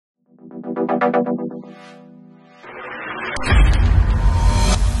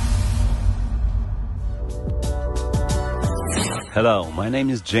Hello, my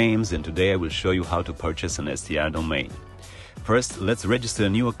name is James and today I will show you how to purchase an STR domain. First, let's register a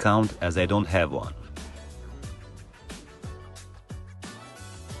new account as I don't have one.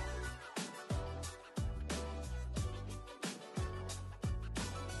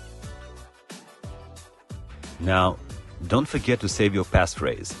 Now, don't forget to save your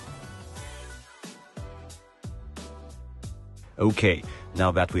passphrase. Okay,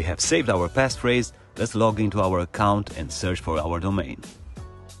 now that we have saved our passphrase, let's log into our account and search for our domain.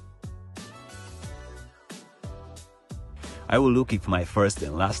 I will look if my first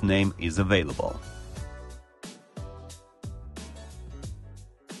and last name is available.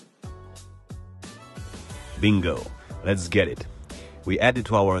 Bingo! Let's get it. We add it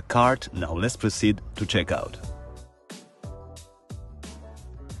to our cart, now let's proceed to checkout.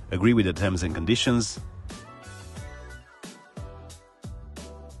 Agree with the terms and conditions.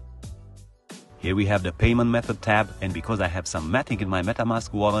 Here we have the payment method tab, and because I have some Matic in my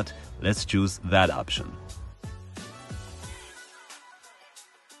MetaMask wallet, let's choose that option.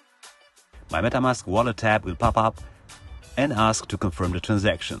 My MetaMask wallet tab will pop up and ask to confirm the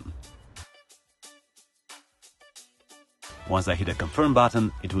transaction. Once I hit the confirm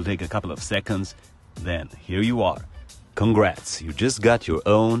button, it will take a couple of seconds. Then here you are. Congrats, you just got your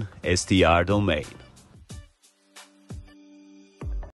own STR domain.